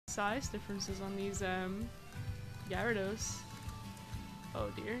size differences on these Gyarados. Oh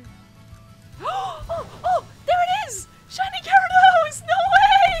dear. Oh, there it is! Shiny Gyarados! No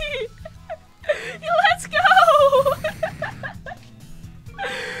way! Let's go!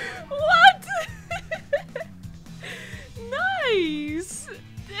 What? Nice!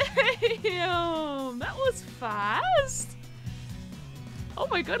 Damn! That was fast! Oh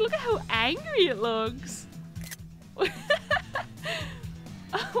my god, look at how angry it looks!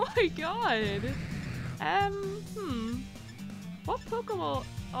 Oh my god! What Pokeball?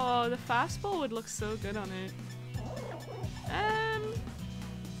 Oh, the fastball would look so good on it.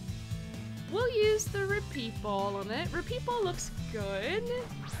 We'll use the repeat ball on it. Repeat ball looks good.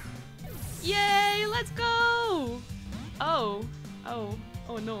 Yay, let's go! Oh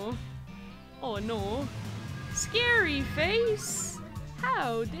no. Oh no. Scary face!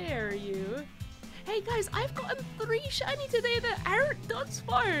 How dare you? Hey guys, I've gotten 3 shiny today that aren't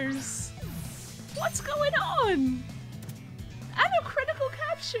Dunsparce! What's going on? And a critical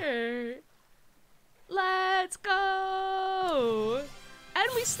capture! Let's go! And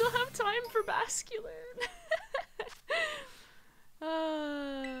we still have time for Basculin!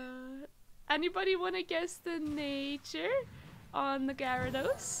 Anybody want to guess the nature on the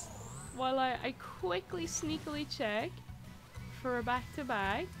Gyarados? While I quickly sneakily check for a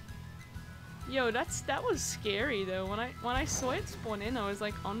back-to-back. Yo, that was scary though. When I saw it spawn in, I was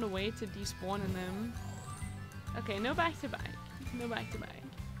like on the way to despawning them. Okay, no back-to-back. No back-to-back.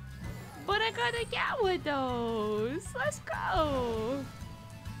 But I got a Gyarados! Let's go!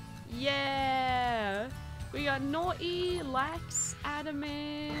 Yeah! We got Naughty, Lax,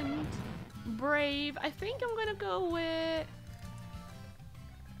 Adamant, Brave. I think I'm gonna go with...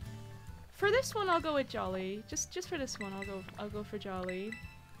 For this one, I'll go with Jolly. Just for this one, I'll go for Jolly.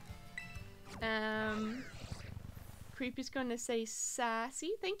 Creepy's gonna say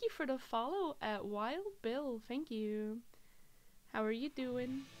Sassy. Thank you for the follow at Wild Bill. Thank you. How are you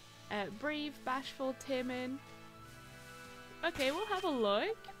doing? Brave, Bashful, Timid. Okay, we'll have a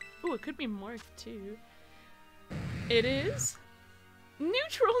look. Ooh, it could be Morph too. It is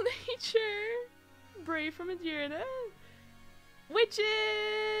Neutral Nature. Brave from Adriana. Which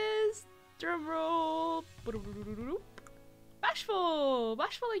is drumroll. Bashful.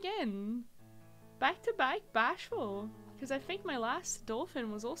 Bashful again. Back to back Bashful. Because I think my last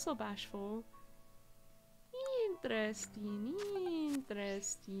Dolphin was also Bashful. Interesting.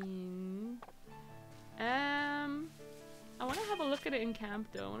 Interesting. I want to have a look at it in camp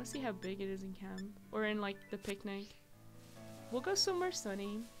though. I want to see how big it is in camp. Or in like the picnic. We'll go somewhere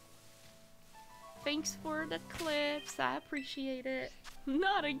sunny. Thanks for the clips. I appreciate it.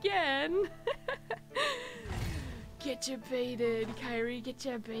 Not again. Get you baited, Kyrie. Get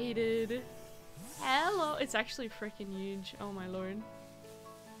you baited. Hello. It's actually freaking huge. Oh my lord.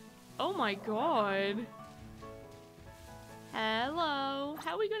 Oh my god. Hello.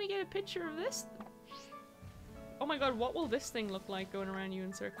 How are we gonna get a picture of this? Oh my god, what will this thing look like going around you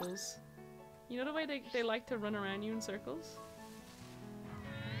in circles? You know the way they like to run around you in circles?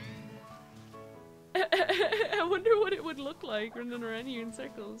 I wonder what it would look like running around you in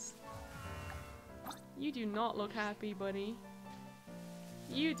circles. You do not look happy, buddy.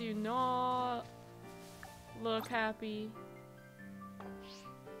 You do not look happy.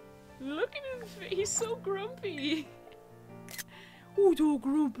 Look at his face, he's so grumpy. Oh, the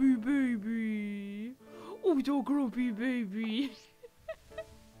grumpy baby. Oh, the grumpy baby.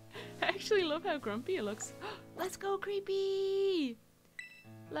 I actually love how grumpy it looks. Let's go, Creepy!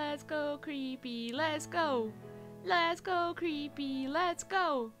 Let's go, Creepy. Let's go. Let's go, Creepy. Let's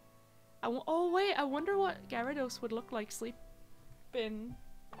go. Oh wait, I wonder what Gyarados would look like sleeping.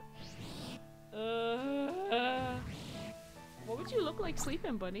 What would you look like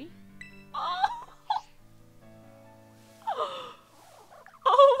sleeping, buddy? Oh!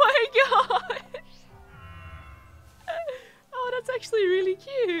 Oh my god! Oh, that's actually really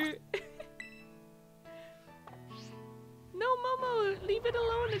cute. No, Momo, leave it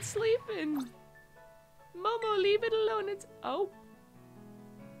alone, it's sleeping. Momo, leave it alone, it's... Oh.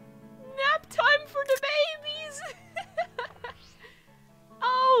 Nap time for the babies!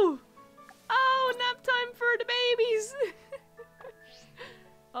 Oh! Oh, nap time for the babies!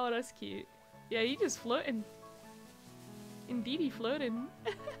 Oh, that's cute. Yeah, he just floating. Indeed, he floating.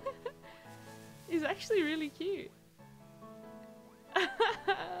 He's actually really cute.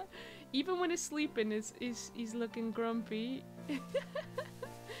 Even when he's sleeping, he's looking grumpy.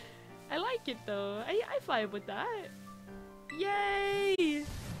 I like it though. I vibe with that. Yay!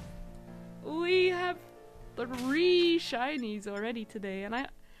 We have 3 shinies already today, and I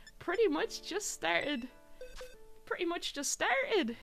pretty much just started.